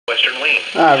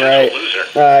Alright,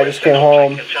 I just came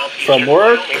home from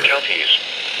work,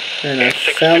 and I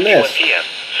found this.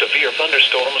 Severe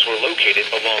thunderstorms were located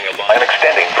along a line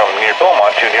extending from near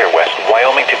Beaumont to near West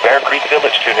Wyoming to Bear Creek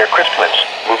Village to near Christmas,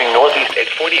 moving northeast at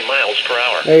 40 miles per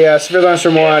hour. Hey, severe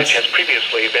thunderstorm watch. Has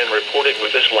previously been reported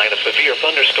with this line of severe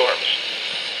thunderstorms.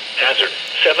 Hazard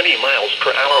 70 miles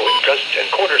per hour with gusts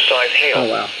and quarter-size hail. Oh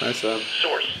wow, that's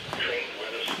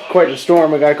quite the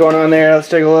storm we got going on there. Let's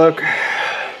take a look.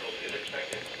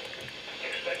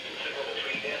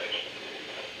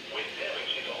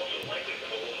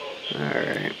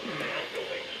 Alright.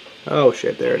 Oh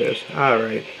shit, there it is.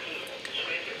 Alright.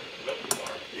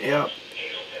 Yep.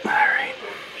 Alright.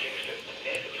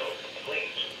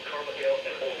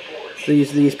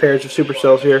 These pairs of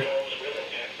supercells here.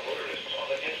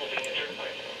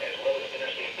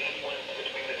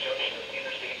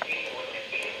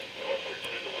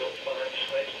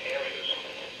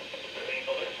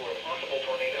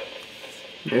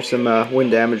 There's some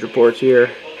wind damage reports here.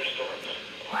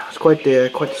 Wow, it's quite the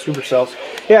supercells.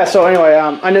 Yeah. So anyway,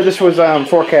 I knew this was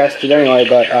forecasted anyway,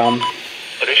 but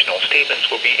additional statements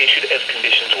will be issued as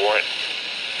conditions warrant.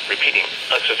 Repeating,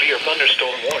 a severe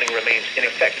thunderstorm warning remains in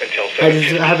effect until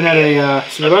 7:15 I haven't had a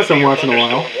severe thunderstorm watch in a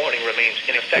while. Warning remains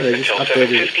in effect They just until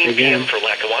updated 7:15 it again. p.m. for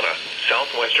Lackawanna,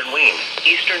 southwestern Wayne,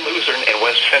 eastern Luzerne, and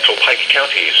west central Pike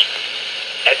counties.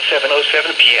 At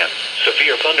 7:07 p.m.,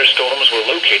 severe thunderstorms were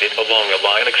located along a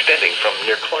line extending from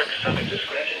near Clark Summit to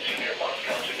Scranton to near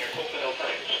Moscow to near Coconut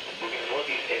Heights, moving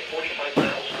northeast at 45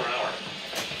 miles per hour.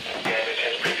 Damage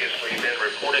has previously been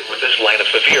reported with this line of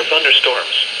severe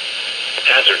thunderstorms.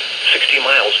 Hazard 60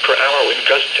 miles per hour with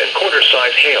gusts and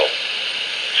quarter-size hail.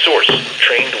 Source,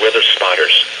 trained weather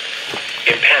spotters.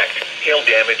 Impact, hail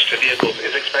damage to vehicles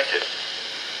is expected.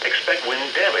 Expect wind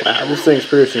damage. Wow, this thing's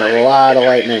producing a lot of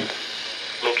lightning.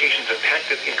 Locations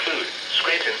impacted include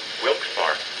Scranton,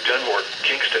 Wilkes-Barre, Dunmore,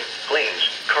 Kingston, Plains,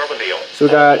 Carbondale,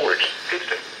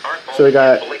 so we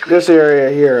got this area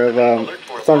here of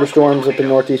thunderstorms up in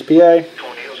northeast PA,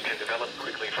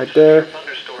 right there,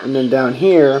 and then down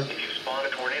here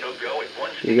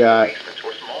you got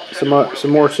some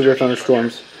more severe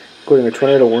thunderstorms, including a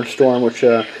tornado warning storm, which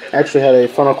actually had a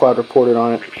funnel cloud reported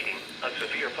on it.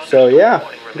 So yeah,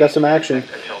 we got some action.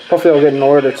 Hopefully I'll get an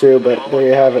alert or two, but there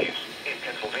you have it.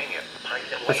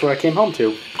 That's what I came home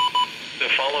to. The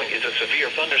following is a severe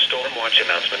thunderstorm watch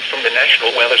announcement from the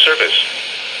National Weather Service.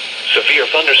 Severe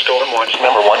thunderstorm watch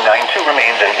number 192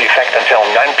 remains in effect until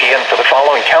 9 p.m. for the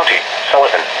following county,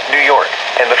 Sullivan, New York,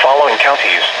 and the following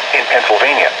counties in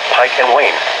Pennsylvania, Pike and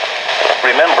Wayne.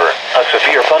 Remember, a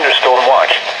severe thunderstorm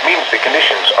watch means the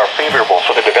conditions are favorable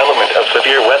for the development of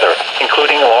severe weather,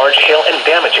 including large hail and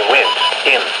damaging winds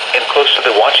in and close to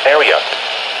the watch area.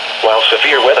 While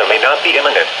severe weather may not be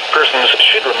imminent, persons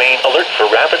should remain alert for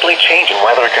rapidly changing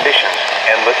weather conditions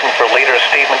and listen for later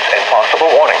statements and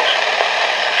possible warnings.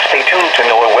 Stay tuned to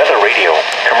NOAA Weather Radio,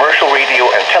 commercial radio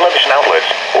and television outlets,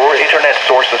 or internet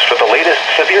sources for the latest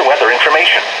severe weather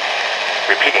information.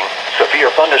 Repeating,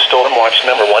 severe thunderstorm watch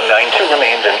number 192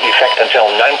 remains in effect until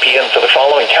 9 p.m. for the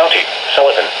following county,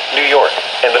 Sullivan, New York,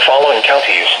 and the following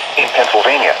counties in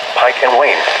Pennsylvania, Pike and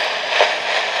Wayne.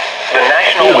 The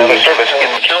National Weather Service in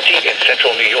County in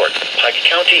central New York, Pike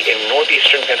County in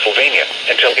northeastern Pennsylvania,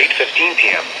 until 8:15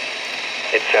 p.m.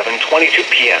 At 7:22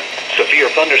 p.m., severe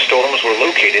thunderstorms were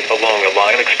located along a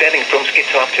line extending from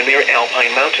Skitop to near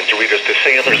Alpine Mountain to reach us to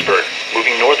Saylorsburg,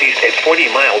 moving northeast at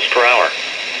 40 miles per hour.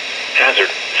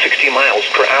 Hazard 60 miles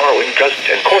per hour with gusts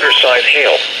and quarter-size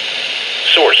hail.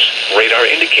 Source, radar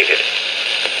indicated.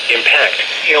 Impact,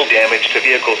 hail damage to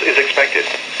vehicles is expected.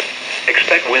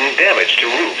 Expect wind damage to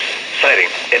roofs, siding,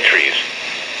 and trees.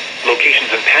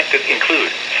 Locations impacted include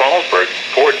Fallsburg,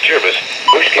 Fort Jervis,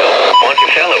 Bushkill,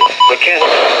 Monticello, McKenna,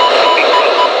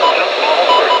 South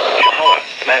Fallsburg, Chihuahua,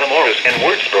 Matamoros, and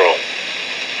Wurtsboro.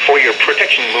 For your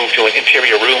protection, move to an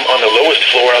interior room on the lowest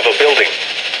floor of a building.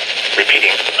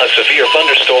 Repeating, a severe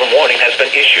thunderstorm warning has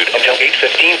been issued until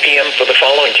 8:15 p.m. for the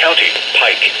following county,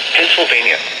 Pike,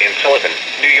 Pennsylvania, and Sullivan,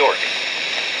 New York.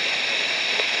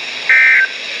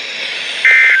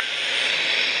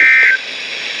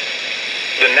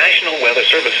 The National Weather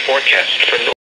Service forecast for